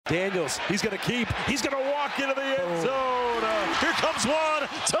Daniels, he's going to keep. He's going to walk into the end zone. Here comes one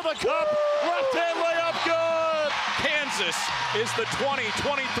to the cup. Left hand layup, good. Kansas is the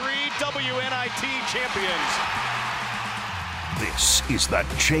 2023 WNIT champions. This is the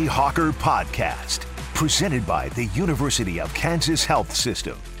Jayhawker Podcast, presented by the University of Kansas Health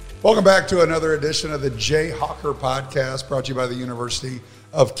System. Welcome back to another edition of the Jayhawker Podcast, brought to you by the University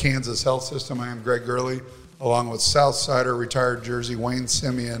of Kansas Health System. I am Greg Gurley, along with Southsider, retired Jersey, Wayne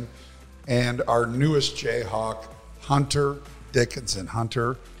Simeon, and our newest Jayhawk, Hunter Dickinson.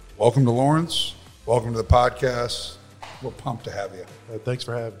 Hunter, welcome to Lawrence. Welcome to the podcast. We're pumped to have you. Thanks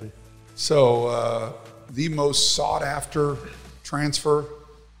for having me. So, the most sought-after transfer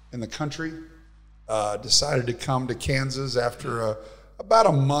in the country decided to come to Kansas after about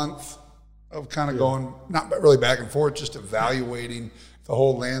a month of kind of going, not really back and forth, just evaluating the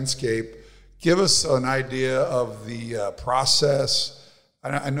whole landscape. Give us an idea of the process.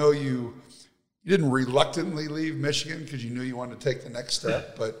 I know you didn't reluctantly leave Michigan because you knew you wanted to take the next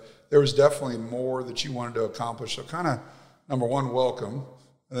step, but there was definitely more that you wanted to accomplish. So kind of, number one, welcome.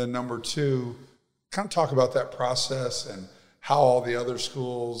 And then number two, kind of talk about that process and how all the other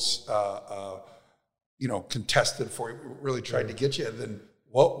schools, contested for you, really tried to get you. And then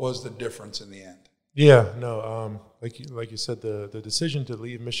what was the difference in the end? Yeah, no, like you said, the decision to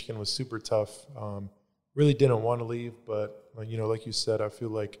leave Michigan was super tough. Really didn't want to leave, but like you said, I feel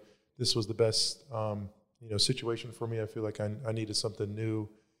like this was the best situation for me. I feel like I needed something new,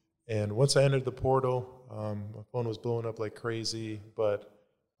 and once I entered the portal, my phone was blowing up like crazy. But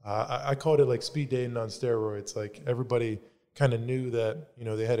I called it like speed dating on steroids. Like everybody kind of knew that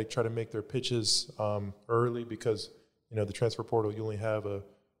they had to try to make their pitches early because the transfer portal, you only have a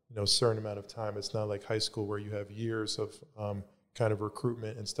certain amount of time. It's not like high school where you have years of kind of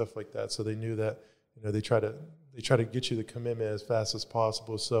recruitment and stuff like that. So they knew that they try to get you the commitment as fast as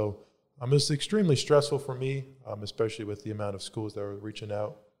possible. So it was extremely stressful for me, especially with the amount of schools that were reaching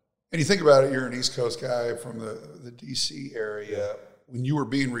out. And you think about it, you're an East Coast guy from the D.C. area. When you were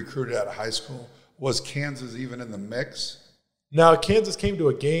being recruited out of high school, was Kansas even in the mix? No, Kansas came to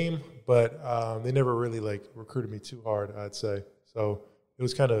a game, but they never really recruited me too hard, I'd say. So it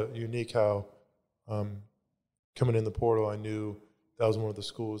was kind of unique how coming in the portal, I knew that was one of the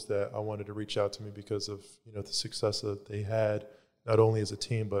schools that I wanted to reach out to me because of the success that they had, not only as a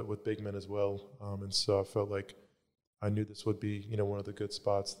team but with big men as well. And so I felt like I knew this would be one of the good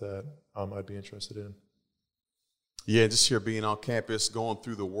spots that I'd be interested in. Yeah, just here being on campus, going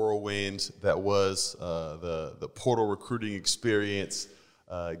through the whirlwind that was the portal recruiting experience,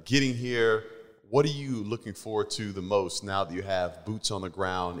 getting here. What are you looking forward to the most now that you have boots on the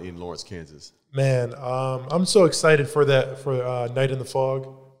ground in Lawrence, Kansas? Man, I'm so excited for that, for Night in the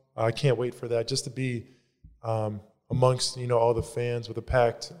Fog. I can't wait for that, just to be amongst all the fans with a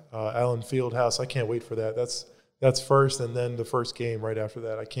packed Allen Fieldhouse. I can't wait for that. That's first, and then the first game right after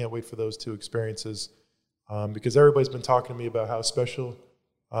that. I can't wait for those two experiences. Because everybody's been talking to me about how special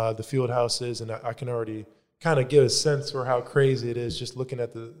the field house is, and I can already kind of get a sense for how crazy it is just looking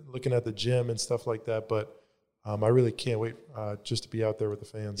at the gym and stuff like that. But I really can't wait just to be out there with the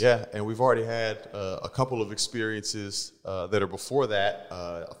fans. Yeah, and we've already had a couple of experiences that are before that.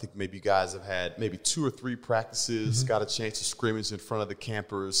 I think maybe you guys have had maybe 2 or 3 practices, got a chance to scrimmage in front of the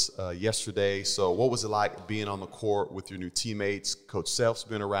campers yesterday. So what was it like being on the court with your new teammates? Coach Self's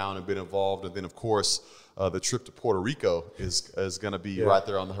been around and been involved, and then, of course, the trip to Puerto Rico is going to be right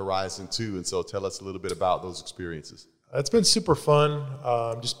there on the horizon too. And so tell us a little bit about those experiences. It's been super fun,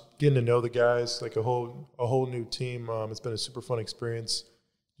 just getting to know the guys, like a whole new team. It's been a super fun experience,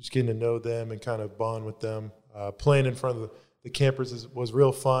 just getting to know them and kind of bond with them. Playing in front of the campers was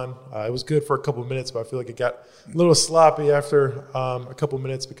real fun. It was good for a couple of minutes, but I feel like it got a little sloppy after a couple of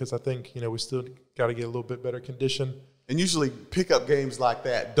minutes because I think we still got to get a little bit better condition. And usually pickup games like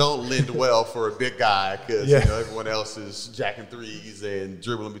that don't lend well for a big guy because everyone else is jacking threes and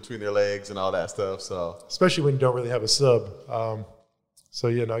dribbling between their legs and all that stuff. So especially when you don't really have a sub.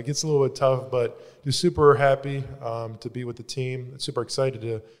 It gets a little bit tough, but just super happy to be with the team. Super excited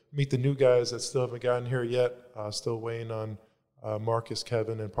to meet the new guys that still haven't gotten here yet. Still waiting on Marcus,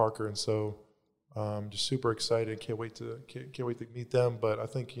 Kevin, and Parker, and so just super excited. Can't wait to meet them. But I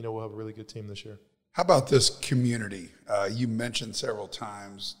think we'll have a really good team this year. How about this community? You mentioned several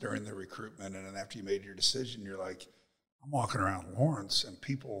times during the recruitment, and then after you made your decision, you're like, I'm walking around Lawrence, and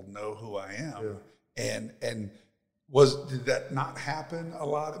people know who I am. Yeah. And did that not happen a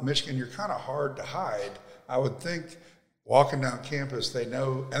lot at Michigan? You're kind of hard to hide. I would think walking down campus, they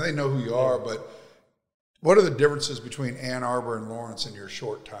know who you are, but what are the differences between Ann Arbor and Lawrence in your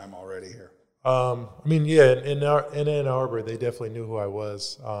short time already here? I mean, yeah, in Ann Arbor, they definitely knew who I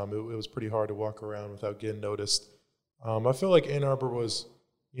was. It was pretty hard to walk around without getting noticed. I feel like Ann Arbor was,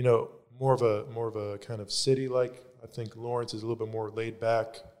 more of a kind of city like. I think Lawrence is a little bit more laid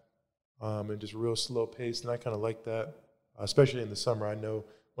back, and just real slow paced, and I kind of like that, especially in the summer. I know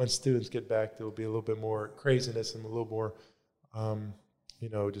when students get back, there will be a little bit more craziness and a little more,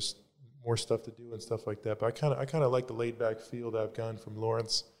 just more stuff to do and stuff like that. But I kind of like the laid back feel that I've gotten from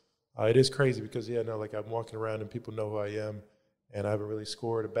Lawrence. It is crazy because, like I'm walking around and people know who I am, and I haven't really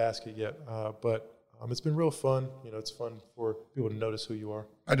scored a basket yet. But it's been real fun. It's fun for people to notice who you are.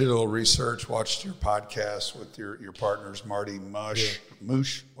 I did a little research, watched your podcast with your partners, Marty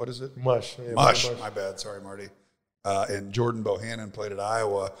Moosh, what is it? Mush. Yeah, Mush, my bad. Sorry, Marty. And Jordan Bohannon played at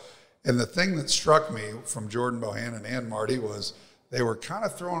Iowa. And the thing that struck me from Jordan Bohannon and Marty was they were kind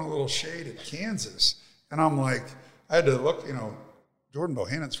of throwing a little shade at Kansas. And I'm like, I had to look, Jordan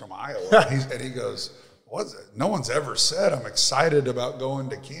Bohannon's from Iowa. And he goes, what's it? No one's ever said I'm excited about going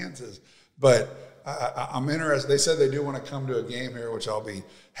to Kansas. But I'm interested. They said they do want to come to a game here, which I'll be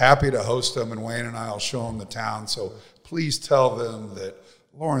happy to host them, and Wayne and I will show them the town. So please tell them that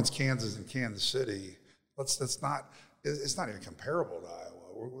Lawrence, Kansas, and Kansas City, it's not even comparable to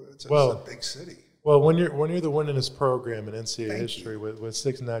Iowa. It's a big city. Well, when you're the winningest program in NCAA history with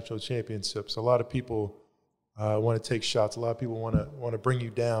 6 national championships, a lot of people want to take shots. A lot of people want to bring you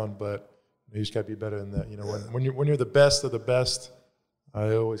down, but you just got to be better than that. When you're the best of the best,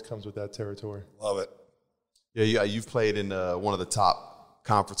 it always comes with that territory. Love it. Yeah, you've played in one of the top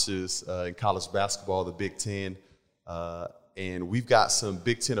conferences in college basketball, the Big Ten, and we've got some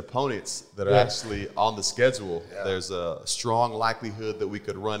Big Ten opponents that are actually on the schedule. Yeah. There's a strong likelihood that we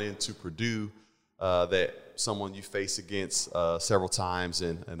could run into Purdue, that someone you face against several times,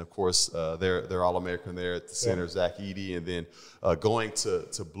 and of course they're All-American there at the center, Zach Edey, and then going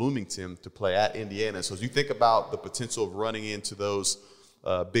to Bloomington to play at Indiana. So as you think about the potential of running into those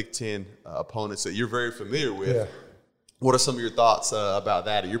Big Ten opponents that you're very familiar with, what are some of your thoughts about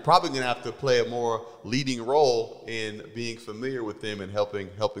that? You're probably going to have to play a more leading role in being familiar with them and helping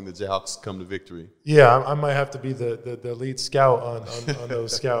the Jayhawks come to victory. Yeah, I might have to be the lead scout on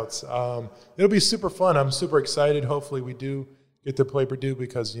those scouts. It'll be super fun. I'm super excited. Hopefully we do get to play Purdue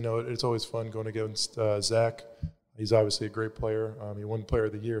because, it's always fun going against Zach. He's obviously a great player. He won Player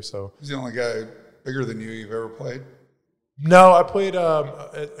of the Year. So he's the only guy bigger than you've ever played? No, I played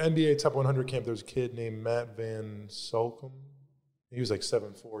at NBA Top 100 camp. There was a kid named Matt Van Solcom. He was like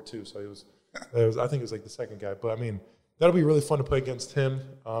 7'4", too, so I think he was like the second guy. But, that'll be really fun to play against him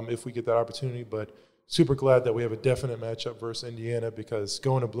if we get that opportunity. But super glad that we have a definite matchup versus Indiana because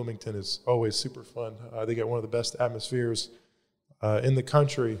going to Bloomington is always super fun. They got one of the best atmospheres in the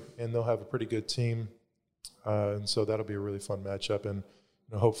country, and they'll have a pretty good team. And so that'll be a really fun matchup. And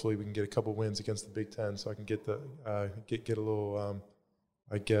hopefully we can get a couple wins against the Big Ten, so I can get get a little,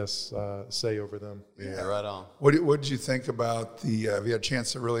 say over them. Yeah, right on. What did you think about have you had a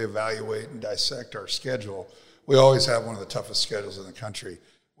chance to really evaluate and dissect our schedule? We always have one of the toughest schedules in the country.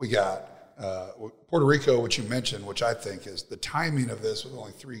 We got Puerto Rico, which you mentioned, which I think is the timing of this with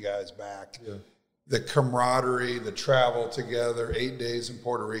only 3 guys back. Yeah. The camaraderie, the travel together, 8 days in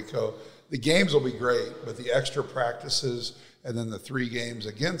Puerto Rico. The games will be great, but the extra practices and then the 3 games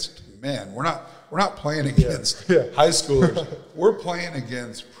against men. We're not playing against high schoolers. We're playing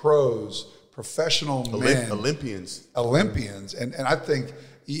against pros, professional men. Olympians. And I think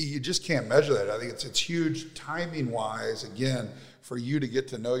you just can't measure that. I think it's huge timing-wise, again, for you to get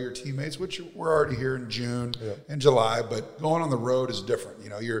to know your teammates, which we're already here in June and July, but going on the road is different.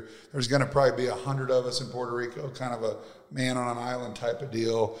 There's going to probably be 100 of us in Puerto Rico, kind of a man on an island type of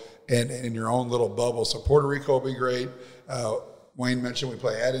deal, and in your own little bubble. So Puerto Rico will be great. Wayne mentioned we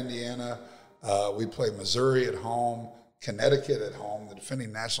play at Indiana. We play Missouri at home, Connecticut at home, the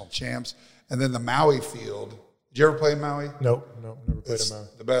defending national champs, and then the Maui field. Did you ever play Maui? Nope, never played Maui.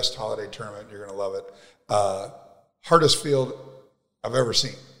 The best holiday tournament. You're going to love it. Hardest field I've ever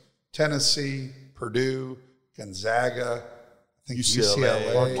seen. Tennessee, Purdue, Gonzaga, I think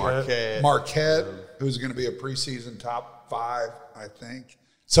UCLA, Marquette, who's going to be a preseason top 5, I think.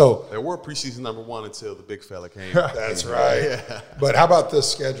 So they were preseason number 1 until the big fella came. That's right. Yeah. But how about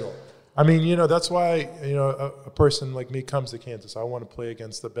this schedule? That's why a person like me comes to Kansas. I want to play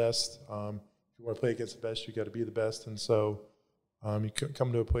against the best. If you want to play against the best, you got to be the best. And so you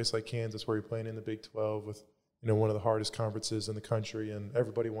come to a place like Kansas where you're playing in the Big 12 with one of the hardest conferences in the country, and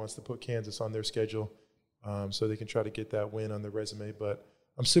everybody wants to put Kansas on their schedule so they can try to get that win on their resume. But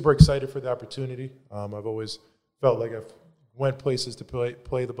I'm super excited for the opportunity. I've always felt like I've went places to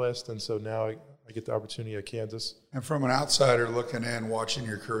play the best, and so now I get the opportunity at Kansas. And from an outsider looking in, watching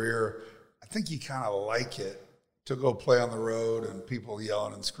your career, I think you kind of like it to go play on the road and people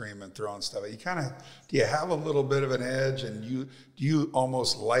yelling and screaming, throwing stuff. Do you have a little bit of an edge, and do you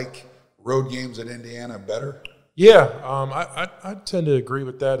almost like road games at Indiana better? Yeah, I tend to agree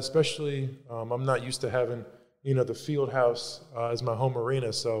with that, especially I'm not used to having, the field house as my home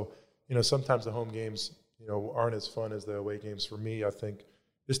arena. So, sometimes the home games, aren't as fun as the away games for me. I think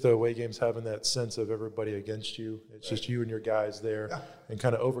just the away games, having that sense of everybody against you. It's just you and your guys there, and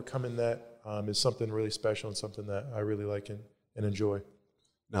kind of overcoming that is something really special and something that I really like and enjoy.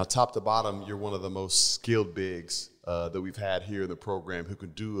 Now, top to bottom, you're one of the most skilled bigs that we've had here in the program who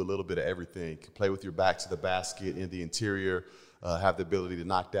can do a little bit of everything. Can play with your back to the basket in the interior, have the ability to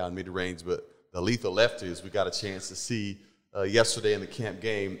knock down mid-range. But the lethal lefties we got a chance to see yesterday in the camp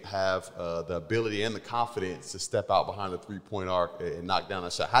game have the ability and the confidence to step out behind the three-point arc and knock down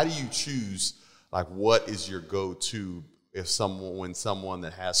a shot. How do you choose, what is your go-to when someone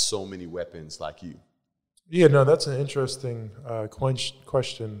that has so many weapons like you? Yeah, no, that's an interesting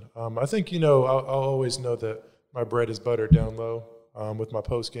question. I think, I'll always know that my bread is buttered down low with my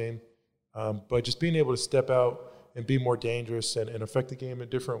post game. But just being able to step out and be more dangerous and affect the game in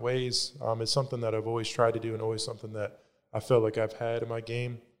different ways is something that I've always tried to do, and always something that I felt like I've had in my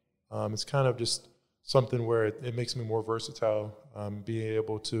game. It's kind of just something where it makes me more versatile, being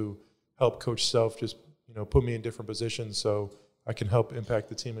able to help Coach Self just put me in different positions so I can help impact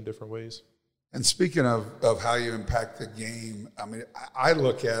the team in different ways. And speaking of how you impact the game, I mean, I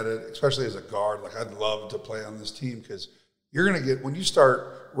look at it, especially as a guard, I'd love to play on this team, because you're going to get, when you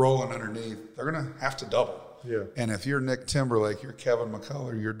start rolling underneath, they're going to have to double. Yeah. And if you're Nick Timberlake, you're Kevin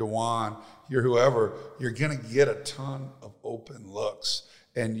McCullough, you're DeJuan, you're whoever, you're going to get a ton of open looks.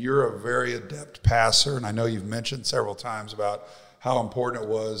 And you're a very adept passer, and I know you've mentioned several times about how important it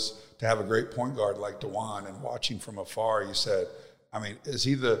was to have a great point guard like DeJuan, and watching from afar, you said, I mean, is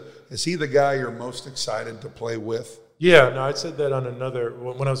he the guy you're most excited to play with? Yeah, no, I said that on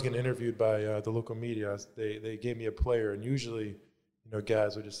when I was getting interviewed by the local media. They gave me a player, and usually,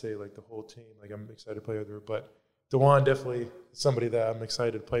 guys would just say the whole team, I'm excited to play with her. But DeJuan definitely is somebody that I'm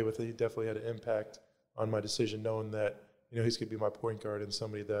excited to play with. He definitely had an impact on my decision, knowing that he's going to be my point guard and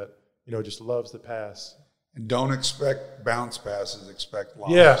somebody that just loves the pass. And don't expect bounce passes, expect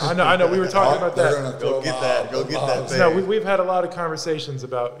lobs. Yeah, I know. We were talking about that. Go get that thing. No, we've had a lot of conversations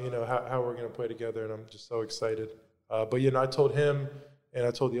about, how we're going to play together, and I'm just so excited. But, I told him and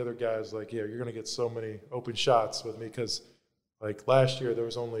I told the other guys, you're going to get so many open shots with me, because, last year there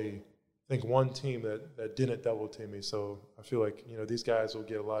was only, I think, one team that didn't double team me. So I feel like, these guys will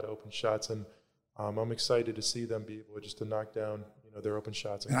get a lot of open shots, and I'm excited to see them be able just to knock down their open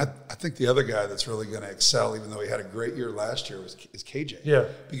shots. And I think the other guy that's really going to excel, even though he had a great year last year, is KJ. Yeah.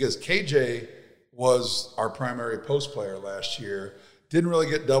 Because KJ was our primary post player last year. Didn't really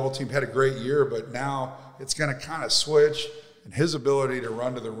get double teamed, had a great year, but now it's going to kind of switch. And his ability to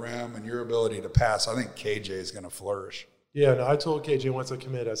run to the rim and your ability to pass, I think KJ is going to flourish. Yeah, no, I told KJ once I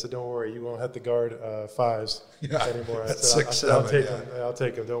committed, I said, don't worry, you won't have to guard fives anymore. I said, I'll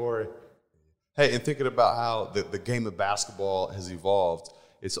take him, don't worry. Hey, and thinking about how the game of basketball has evolved,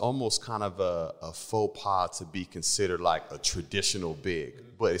 it's almost kind of a faux pas to be considered a traditional big.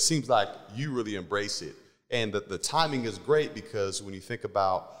 But it seems like you really embrace it. And the timing is great, because when you think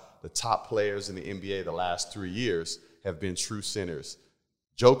about the top players in the NBA the last 3 years have been true centers.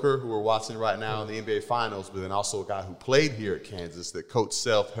 Joker, who we're watching right now in the NBA Finals, but then also a guy who played here at Kansas that Coach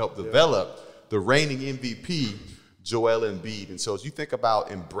Self helped develop, the reigning MVP, Joel Embiid. And so as you think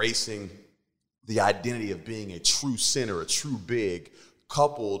about embracing the identity of being a true center, a true big,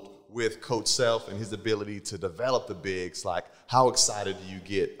 coupled with Coach Self and his ability to develop the bigs, how excited do you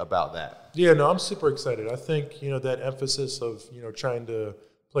get about that? Yeah, no, I'm super excited. I think, that emphasis of, trying to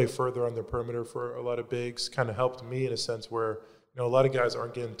play further on the perimeter for a lot of bigs kind of helped me in a sense where, a lot of guys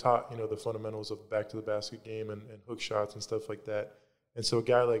aren't getting taught, the fundamentals of back to the basket game and hook shots and stuff like that. And so a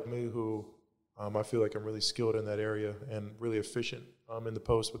guy like me who I feel like I'm really skilled in that area and really efficient in the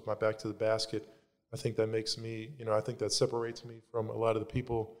post with my back to the basket, I think that makes me, I think that separates me from a lot of the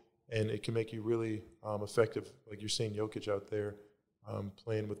people, and it can make you really effective. Like you're seeing Jokic out there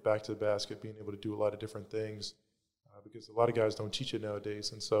playing with back to the basket, being able to do a lot of different things because a lot of guys don't teach it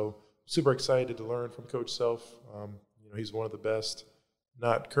nowadays. And so super excited to learn from Coach Self. He's one of the best,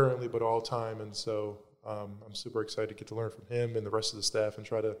 not currently, but all time. And so I'm super excited to get to learn from him and the rest of the staff and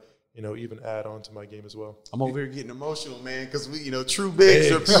try to, even add on to my game as well. I'm over here getting emotional, man, because we, true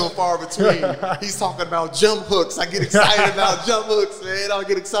bigs are few and far between. He's talking about jump hooks. I get excited about jump hooks, man. I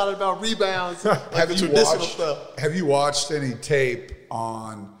get excited about rebounds, like the traditional stuff. Have you watched any tape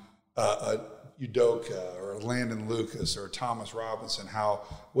on, Udoka or Landon Lucas or Thomas Robinson, how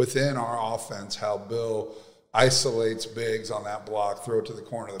within our offense, how Bill isolates bigs on that block, throw it to the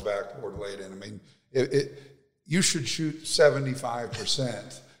corner of the backboard, late in. I mean, you should shoot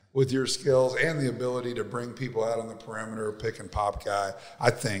 75% with your skills and the ability to bring people out on the perimeter, pick and pop guy. I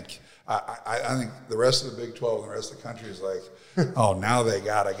think the rest of the Big 12 and the rest of the country is like, oh, now they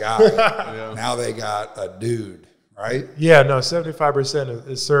got a guy. Yeah. Now they got a dude, right? Yeah, no, 75%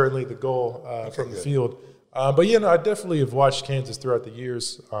 is certainly the goal from the field. But, yeah, no, I definitely have watched Kansas throughout the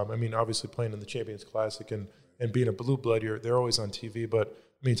years. I mean, obviously playing in the Champions Classic and being a blue blood, they're always on TV. But,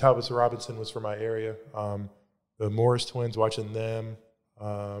 I mean, Thomas Robinson was from my area. The Morris twins, watching them.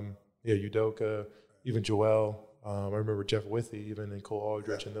 Udoka, even Joel. I remember Jeff Withey, even, and Cole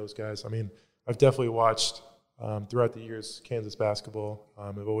Aldrich and those guys. I mean, I've definitely watched throughout the years Kansas basketball.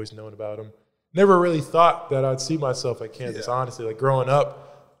 I've always known about them. Never really thought that I'd see myself at Kansas, honestly. Like, growing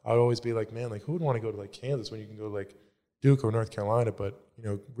up, I'd always be like, man, like, who would want to go to, like, Kansas when you can go to, like, Duke or North Carolina? But,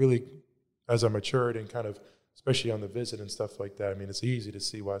 really, as I matured and kind of, especially on the visit and stuff like that, I mean, it's easy to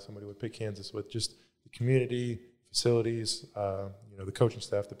see why somebody would pick Kansas with just the community, facilities, the coaching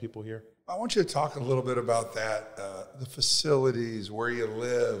staff, the people here. I want you to talk a little bit about that, the facilities, where you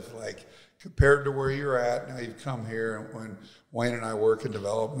live, like compared to where you're at. Now you've come here, and when Wayne and I work in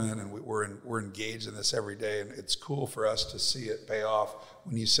development, and we're engaged in this every day, and it's cool for us to see it pay off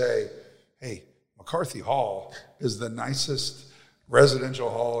when you say, hey, McCarthy Hall is the nicest residential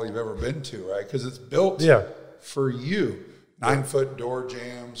hall you've ever been to, right? Because it's built for you. 9-foot door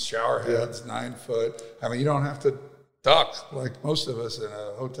jams, shower heads, 9 foot. I mean, you don't have to duck like most of us in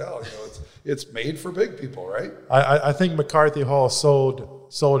a hotel. It's made for big people, right? I think McCarthy Hall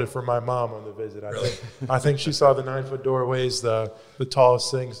sold it for my mom on the visit. I think she saw the 9-foot doorways, the tallest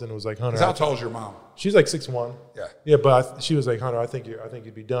things, and was like, Hunter. How tall is your mom? She's like 6'1". Yeah, but she was like, Hunter, I think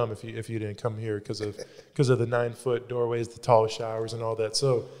you'd be dumb if you didn't come here because of the 9-foot doorways, the tall showers, and all that.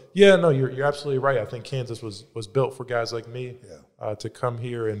 So yeah, no, you're absolutely right. I think Kansas was built for guys like me to come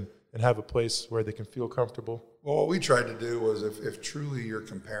here and have a place where they can feel comfortable. Well, what we tried to do was, if truly you're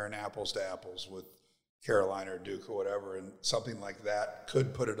comparing apples to apples with Carolina or Duke or whatever, and something like that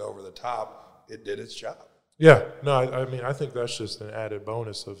could put it over the top, it did its job. Yeah, no, I mean, I think that's just an added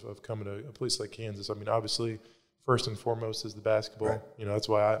bonus of coming to a place like Kansas. I mean, obviously, first and foremost is the basketball. Right. That's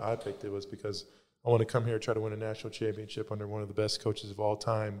why I picked it, was because I want to come here and try to win a national championship under one of the best coaches of all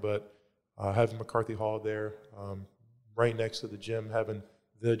time. But having McCarthy Hall there, right next to the gym, having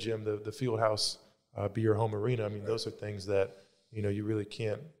the gym, the field house be your home arena. I mean, those are things that you really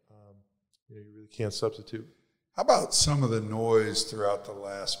can't substitute. How about some of the noise throughout the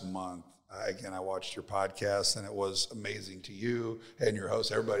last month? Again, I watched your podcast, and it was amazing to you and your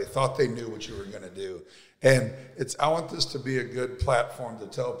host. Everybody thought they knew what you were going to do, and I want this to be a good platform to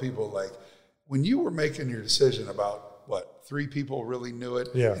tell people, like, when you were making your decision about 3 people really knew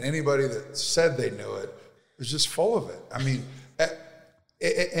it, and anybody that said they knew it was just full of it. I mean.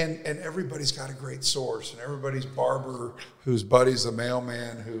 And everybody's got a great source, and everybody's barber whose buddy's a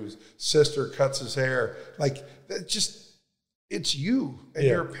mailman whose sister cuts his hair. Like, it's you and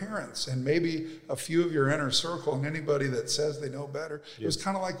your parents and maybe a few of your inner circle, and anybody that says they know better. It was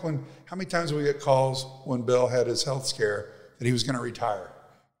kind of like how many times we get calls when Bill had his health scare that he was going to retire,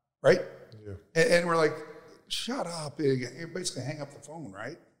 right? Yeah. And we're like, shut up. You basically hang up the phone,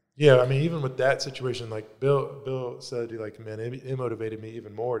 right? Yeah, I mean, even with that situation, like Bill said, like, man, it motivated me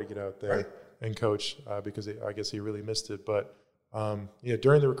even more to get out there and coach because I guess he really missed it. But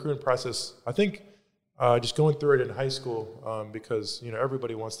during the recruiting process, I think just going through it in high school because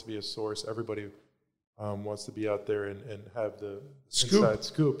everybody wants to be a source, everybody wants to be out there and have the inside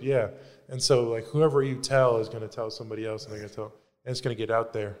scoop, And so, like, whoever you tell is going to tell somebody else, and they're going to tell, and it's going to get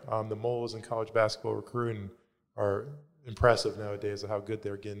out there. The moles in college basketball recruiting are impressive nowadays of how good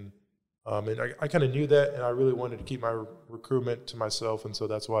they're getting. And I kind of knew that, and I really wanted to keep my recruitment to myself, and so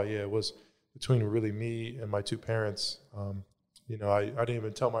that's why, it was between really me and my 2 parents. I didn't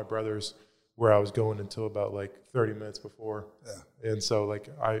even tell my brothers where I was going until about, like, 30 minutes before. Yeah. And so, like,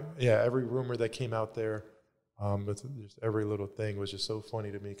 every rumor that came out there, just every little thing was just so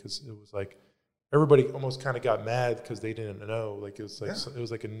funny to me because it was like everybody almost kind of got mad because they didn't know. Like, it was like it was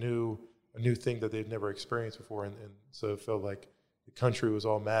like a new thing that they'd never experienced before, and so it felt like the country was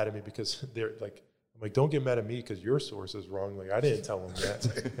all mad at me because they're like, I'm like, don't get mad at me because your source is wrong. Like, I didn't tell them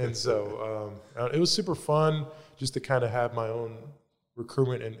that. And so it was super fun just to kind of have my own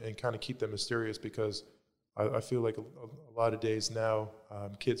recruitment and kind of keep that mysterious because I feel like a lot of days now,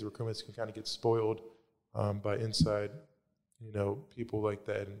 kids' recruitments can kind of get spoiled by inside, people like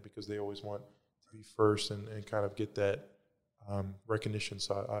that, and because they always want to be first and kind of get that recognition.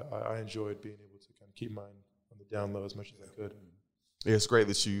 So I enjoyed being able to kind of keep mine on the down low as much as I could. Yeah, it's great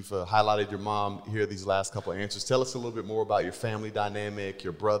that you've highlighted your mom here these last couple of answers. Tell us a little bit more about your family dynamic,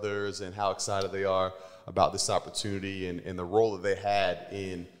 your brothers, and how excited they are about this opportunity and the role that they had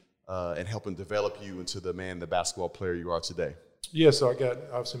in helping develop you into the basketball player you are today. Yeah, so I got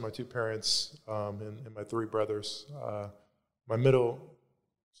obviously my two parents and my three brothers. My middle,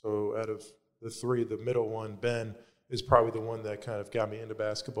 so out of the three, the middle one, Ben, is probably the one that kind of got me into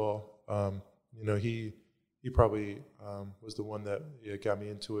basketball. He probably was the one that got me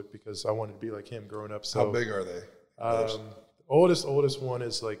into it because I wanted to be like him growing up. So how big are they? Oldest one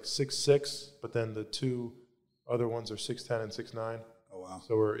is like 6'6", but then the two other ones are 6'10" and 6'9". Oh wow!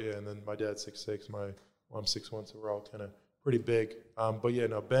 So and then my dad's 6'6", my mom's 6'1", so we're all kind of pretty big. But yeah,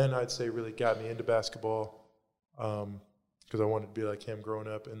 no, Ben I'd say really got me into basketball because I wanted to be like him growing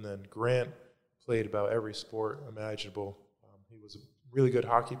up. And then Grant played about every sport imaginable. He was a really good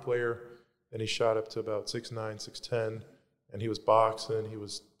hockey player. Then he shot up to about 6'9", 6'10", and he was boxing, he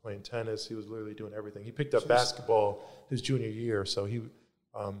was playing tennis, he was literally doing everything. He picked up basketball his junior year, so he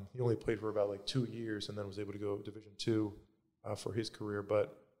only played for about like 2 years and then was able to go Division II for his career.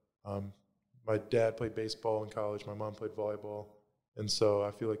 But my dad played baseball in college, my mom played volleyball, and so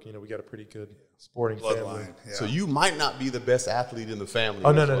I feel like, we got a pretty good sporting family. Yeah. So you might not be the best athlete in the family.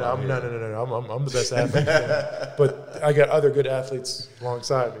 Oh, no, I'm the best athlete. But I got other good athletes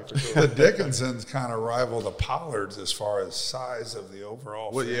alongside me for sure. The Dickinsons kind of rival the Pollards as far as size of the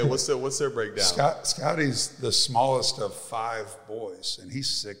overall. Well, yeah, what's their breakdown? Scotty's the smallest of 5 boys, and he's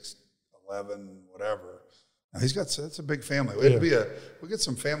 6'11", whatever. Now it's a big family. We get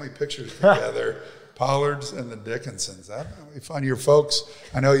some family pictures together. Pollards and the Dickinsons. That'd be fun. Your folks,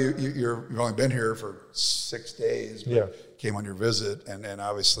 I know you've only been here for 6 days, but came on your visit, and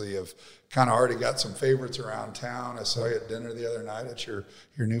obviously have kind of already got some favorites around town. I saw you at dinner the other night at your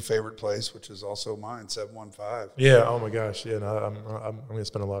new favorite place, which is also mine, 715. Yeah, oh my gosh. Yeah, no, I'm going to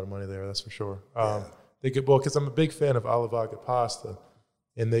spend a lot of money there, that's for sure. Because I'm a big fan of Olive Vodka pasta,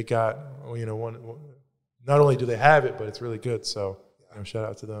 and they got, one, not only do they have it, but it's really good. So shout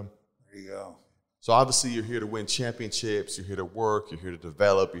out to them. There you go. So obviously you're here to win championships, you're here to work, you're here to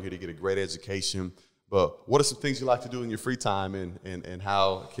develop, you're here to get a great education. But what are some things you like to do in your free time, and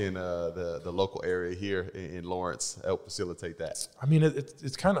how can the local area here in Lawrence help facilitate that? I mean,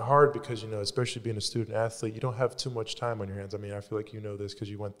 it's kind of hard because, especially being a student athlete, you don't have too much time on your hands. I mean, I feel like you know this because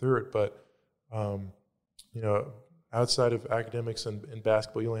you went through it. But, outside of academics and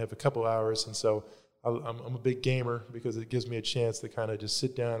basketball, you only have a couple hours. And so I'm a big gamer because it gives me a chance to kind of just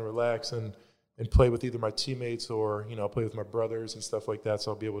sit down, relax, and play with either my teammates or, play with my brothers and stuff like that.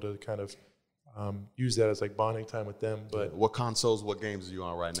 So I'll be able to kind of use that as like bonding time with them. But what consoles, what games are you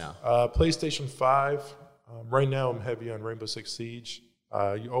on right now? PlayStation 5. Right now I'm heavy on Rainbow Six Siege.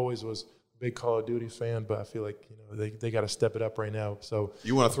 You always was a big Call of Duty fan, but I feel like, they got to step it up right now. So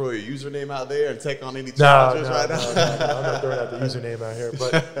you want to throw your username out there and take on any challenges right now? No, I'm not throwing out the username out here.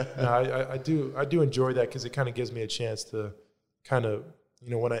 But no, I do enjoy that because it kind of gives me a chance to kind of,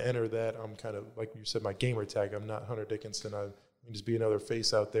 when I enter that, I'm kind of, like you said, my gamer tag, I'm not Hunter Dickinson. I can just be another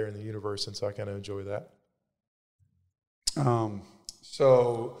face out there in the universe, and so I kind of enjoy that.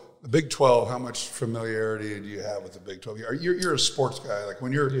 So the Big 12, how much familiarity do you have with the Big 12? You're a sports guy. Like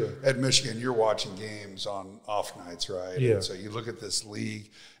when you're at Michigan, you're watching games on off nights, right? Yeah. And so you look at this league,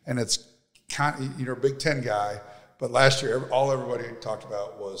 and it's kind of, you're a Big 10 guy. But last year, all everybody talked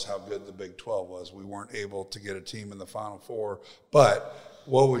about was how good the Big 12 was. We weren't able to get a team in the Final Four. But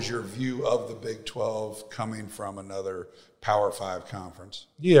what was your view of the Big 12 coming from another Power 5 conference?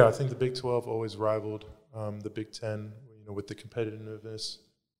 Yeah, I think the Big 12 always rivaled the Big 10, with the competitiveness.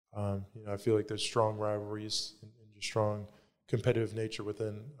 I feel like there's strong rivalries and just strong competitive nature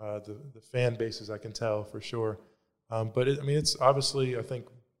within the fan bases, I can tell for sure. But it's obviously, I think,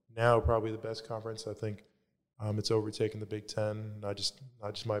 now probably the best conference. I think it's overtaken the Big 10. Not just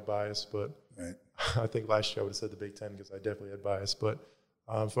my bias, but right. I think last year I would have said the Big 10 because I definitely had bias. But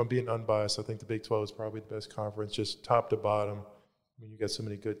if I'm being unbiased, I think the Big 12 is probably the best conference, just top to bottom. You got so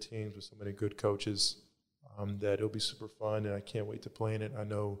many good teams with so many good coaches that it'll be super fun, and I can't wait to play in it. I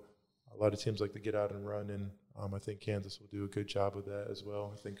know a lot of teams like to get out and run, and I think Kansas will do a good job of that as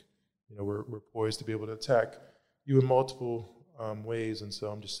well. I think we're poised to be able to attack you in multiple ways, and so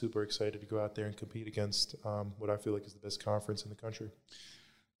I'm just super excited to go out there and compete against what I feel like is the best conference in the country.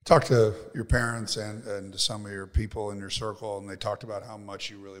 Talk to your parents and to some of your people in your circle, and they talked about how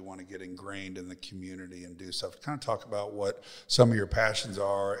much you really want to get ingrained in the community and do stuff. Kind of talk about what some of your passions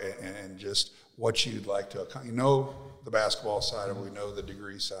are and just what you'd like to accomplish. You know the basketball side of it, we know the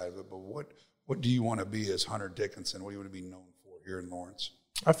degree side of it, but what do you want to be as Hunter Dickinson? What do you want to be known for here in Lawrence?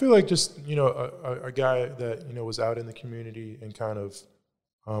 I feel like just, a guy that, was out in the community and kind of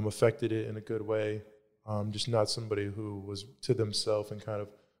affected it in a good way. Just not somebody who was to themselves and kind of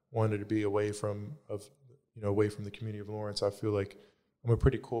wanted to be away from the community of Lawrence. I feel like I'm a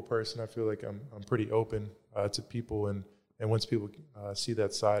pretty cool person. I feel like I'm pretty open to people, and once people see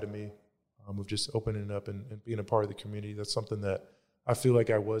that side of me, of just opening up and being a part of the community, that's something that I feel like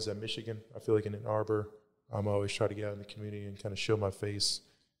I was at Michigan. I feel like in Ann Arbor, I always try to get out in the community and kind of show my face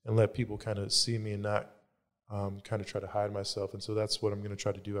and let people kind of see me and not kind of try to hide myself. And so that's what I'm going to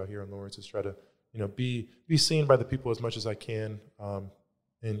try to do out here in Lawrence, is try to be seen by the people as much as I can.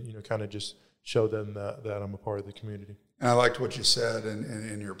 And kind of just show them that I'm a part of the community. And I liked what you said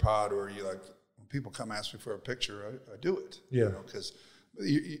in your pod, where you like, when people come ask me for a picture, I do it. Yeah. Because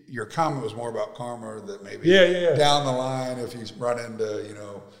your comment was more about karma, that maybe down the line, if you run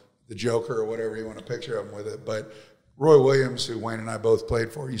into, the Joker or whatever, you want a picture of him with it. But Roy Williams, who Wayne and I both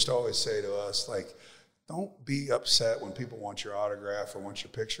played for, used to always say to us, like, don't be upset when people want your autograph or want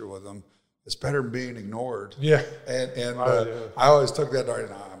your picture with them. It's better than being ignored. Yeah. And I always took that,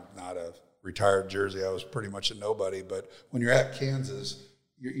 I'm not a retired Jersey. I was pretty much a nobody. But when you're at Kansas,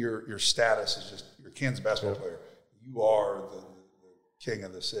 your status is just, you're a Kansas basketball player. You are the king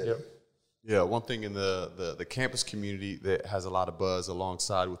of the city. Yep. Yeah, one thing in the campus community that has a lot of buzz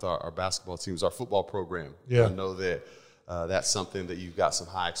alongside with our basketball team is our football program. Yeah. I know that that's something that you've got some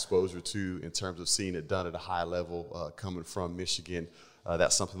high exposure to in terms of seeing it done at a high level coming from Michigan.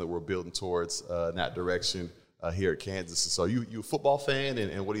 That's something that we're building towards in that direction here at Kansas. So you a football fan,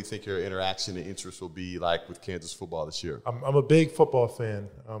 and what do you think your interaction and interest will be like with Kansas football this year? I'm a big football fan.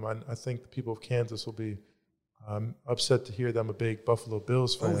 I think the people of Kansas will be upset to hear that I'm a big Buffalo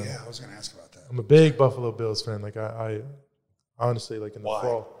Bills fan. Oh, yeah, I was going to ask about that. I'm a big Buffalo Bills fan. Like, I honestly, like, in the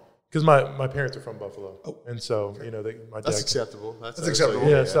fall. Because my parents are from Buffalo. Oh, and so, my dad. That's acceptable. That's acceptable.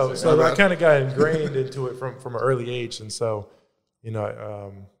 Yeah, so I kind of got ingrained into it from an early age. And so,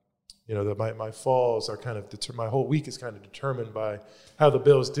 my falls are kind of my whole week is kind of determined by how the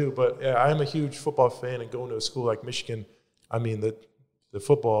Bills do. But yeah, I am a huge football fan, and going to a school like Michigan, I mean, the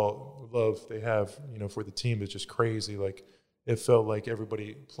football love they have, for the team is just crazy. Like, it felt like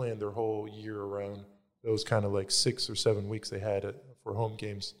everybody planned their whole year around those kind of like 6 or 7 weeks they had for home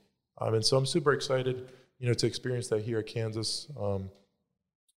games. And so I'm super excited, to experience that here at Kansas.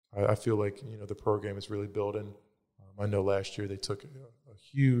 I feel like, the program is really building. I know last year they took a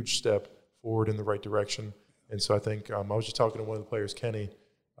huge step forward in the right direction. And so I think I was just talking to one of the players, Kenny,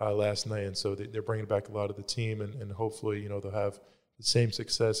 last night. And so they're bringing back a lot of the team, and hopefully, they'll have the same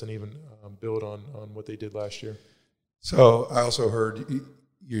success and even build on what they did last year. So I also heard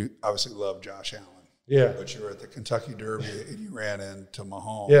you obviously love Josh Allen. Yeah. But you were at the Kentucky Derby and you ran into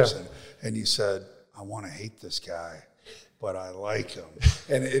Mahomes. Yeah. And you said, I want to hate this guy, but I like him.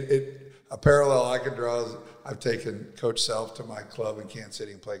 And a parallel I could draw is I've taken Coach Self to my club in Kansas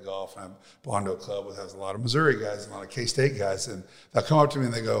City and play golf. And I'm belong to a club that has a lot of Missouri guys and a lot of K-State guys. And they'll come up to me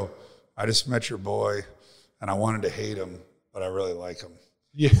and they go, I just met your boy and I wanted to hate him, but I really like him.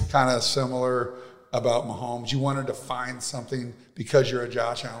 Yeah. Kind of similar about Mahomes. You wanted to find something because you're a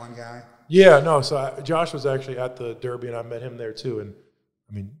Josh Allen guy? Yeah, no. So Josh was actually at the Derby, and I met him there too. And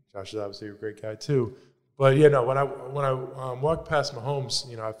I mean, Josh is obviously a great guy too. But yeah, no. When I walked past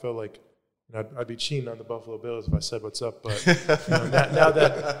Mahomes, I felt like I'd be cheating on the Buffalo Bills if I said what's up. But now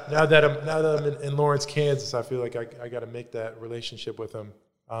that I'm in Lawrence, Kansas, I feel like I got to make that relationship with him.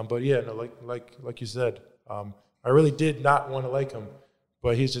 But yeah, no, like you said, I really did not want to like him.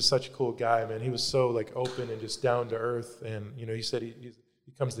 But he's just such a cool guy, man. He was so like open and just down to earth, and he said he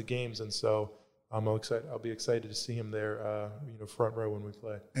comes to games, and so I'll be excited to see him there, front row when we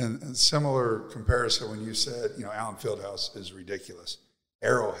play. And similar comparison when you said, Allen Fieldhouse is ridiculous.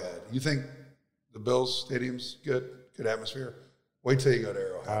 Arrowhead, you think the Bills Stadium's good atmosphere? Wait till you go to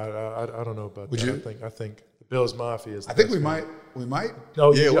Arrowhead. I don't know about Would that. You? I think the Bills Mafia is. I think we might.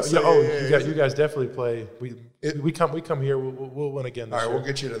 Oh yeah. You guys definitely play. We come here. We'll win again this year. All right, we'll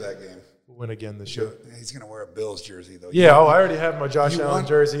get you to that game. We'll win again this year. He's going to wear a Bills jersey though. Yeah. I already have my Josh Allen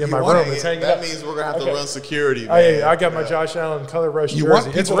jersey in my room. It's hanging that up. means we're going to have to run security. Man. I got my Josh Allen color rush jersey. Want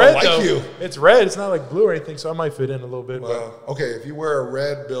it's people red to like though. you. It's red. It's not like blue or anything, so I might fit in a little bit. Well, okay. If you wear a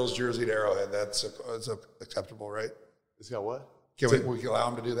red Bills jersey to Arrowhead, it's acceptable, right? It's got what? Can we allow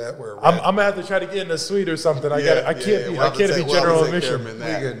him to do that? I'm gonna have to try to get in a suite or something. I can't be general admission.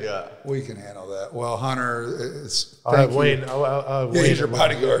 We can handle that. Well, Hunter, I'll have Wayne. He's your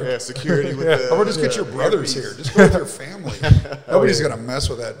bodyguard. Yeah, security with or just get your brothers here. Just go with your family. Nobody's gonna mess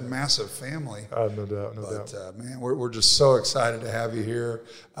with that massive family. No doubt. But man, we're just so excited to have you here.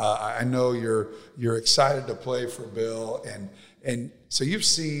 I know you're excited to play for Bill, and so you've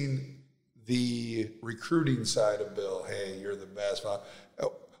seen the recruiting side of Bill. Hey, you're the best.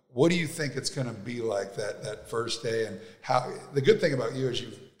 What do you think it's going to be like that first day? And how the good thing about you is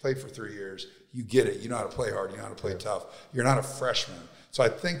you've played for 3 years. You get it. You know how to play hard. You know how to play tough. You're not a freshman. So I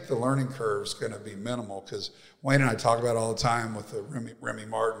think the learning curve is going to be minimal because Wayne and I talk about it all the time with a Remy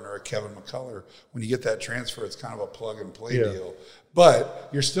Martin or a Kevin McCullough. When you get that transfer, it's kind of a plug-and-play deal. But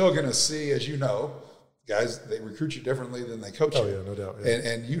you're still going to see, as you know, guys, they recruit you differently than they coach you. Oh, yeah, no doubt.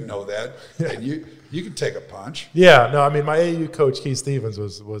 Yeah. And you know that. Yeah. And you can take a punch. Yeah, no, I mean, my AAU coach, Keith Stevens,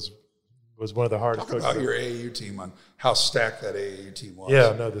 was one of the hardest coaches. Talk about your AAU team on how stacked that AAU team was.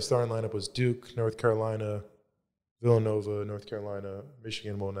 Yeah, no, the starting lineup was Duke, North Carolina, Villanova, North Carolina,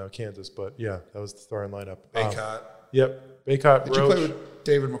 Michigan, well, now Kansas. But, yeah, that was the starting lineup. Baycott. Yep, Baycott, Did you play with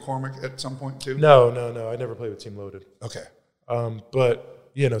David McCormick at some point, too? No. I never played with Team Loaded. Okay. But –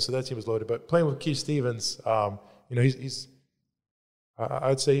 so that team was loaded. But playing with Keith Stevens, he's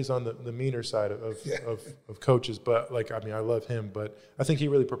I'd say he's on the meaner side of coaches. But, I love him. But I think he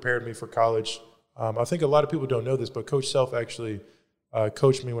really prepared me for college. I think a lot of people don't know this, but Coach Self actually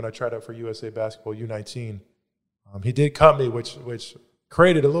coached me when I tried out for USA Basketball U19. He did cut me, which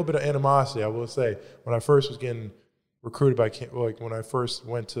created a little bit of animosity, I will say. When I first was getting recruited when I first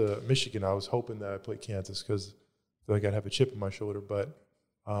went to Michigan, I was hoping that I'd play Kansas because I feel like I'd have a chip on my shoulder. But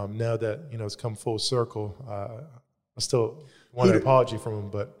now that it's come full circle, I still want an apology from him,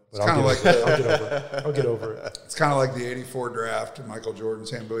 but I'll get over it. It's kind of like the '84 draft and Michael Jordan,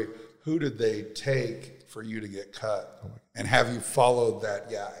 Sam Bowie. Who did they take for you to get cut? And have you followed that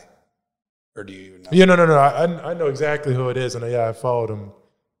guy, or do you even know? Yeah, no. I know exactly who it is, and I followed him.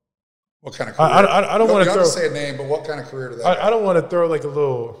 What kind of career? I don't want to throw. Say a name, but what kind of career did that? I don't want to throw like a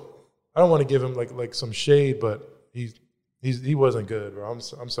little. I don't want to give him like some shade, but he wasn't good, bro.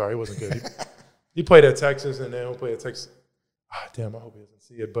 I'm sorry, he wasn't good. He played at Texas, and then he'll play at Texas. Damn, I hope he doesn't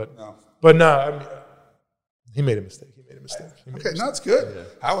see it, but no. He made a mistake. Okay, no, that's good. Yeah.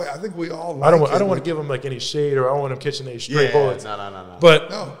 I think we all. I don't want to give him like any shade, or I don't want him catching any straight bullets. No. But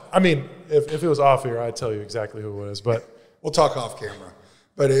no. I mean, if it was off here, I'd tell you exactly who it was. But we'll talk off camera.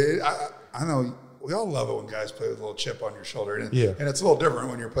 But I know we all love it when guys play with a little chip on your shoulder, and it's a little different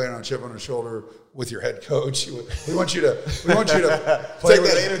when you're playing on a chip on your shoulder with your head coach. We want you to play take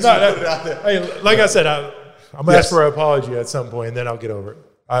that energy. Put it out there. Hey, like I said, I'm gonna ask for an apology at some point, and then I'll get over it.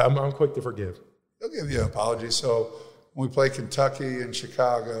 I'm quick to forgive. They'll give you an apology. So when we play Kentucky and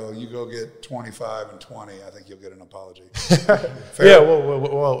Chicago, you go get 25 and 20. I think you'll get an apology. Yeah,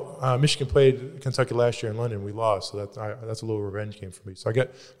 well, Michigan played Kentucky last year in London. We lost, so that's a little revenge game for me. So I got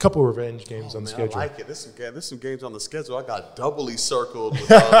a couple of revenge games on the schedule. I like it. There's some games on the schedule. I got doubly circled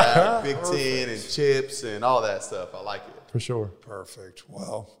with all that Big Ten and chips and all that stuff. I like it. For sure. Perfect.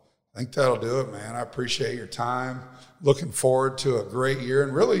 Well, I think that'll do it, man. I appreciate your time. Looking forward to a great year,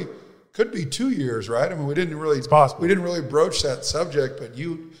 and really could be 2 years, right? I mean, we didn't really broach that subject, but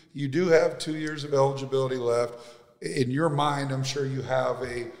you do have 2 years of eligibility left. In your mind, I'm sure you have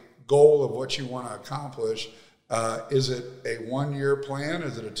a goal of what you want to accomplish. Is it a 1 year plan?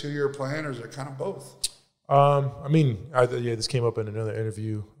 Is it a 2 year plan? Or is it kind of both? This came up in another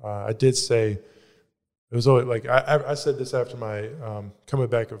interview. I did say it was always like I said this after my coming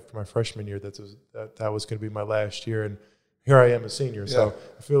back after my freshman year that was going to be my last year, and here I am a senior. Yeah. So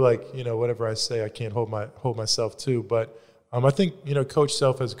I feel like whatever I say, I can't hold myself to. But I think Coach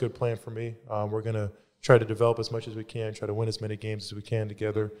Self has a good plan for me. We're going to try to develop as much as we can, try to win as many games as we can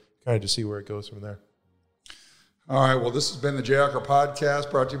together, kind of to see where it goes from there. All right. Well, this has been the Jay Ocker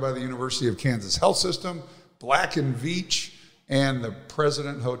Podcast, brought to you by the University of Kansas Health System, Black & Veatch, and the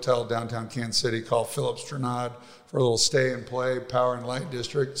President Hotel downtown Kansas City. Call Philip Stranad for a little stay and play, Power and Light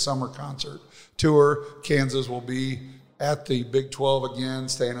District summer concert tour. Kansas will be at the Big 12 again,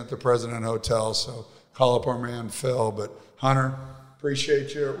 staying at the President Hotel. So call up our man Phil. But Hunter,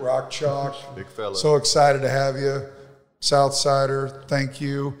 appreciate you at Rock Chalk. Big fella. So excited to have you. Southsider, thank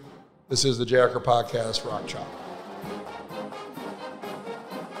you. This is the Jay Ocker Podcast, Rock Chalk.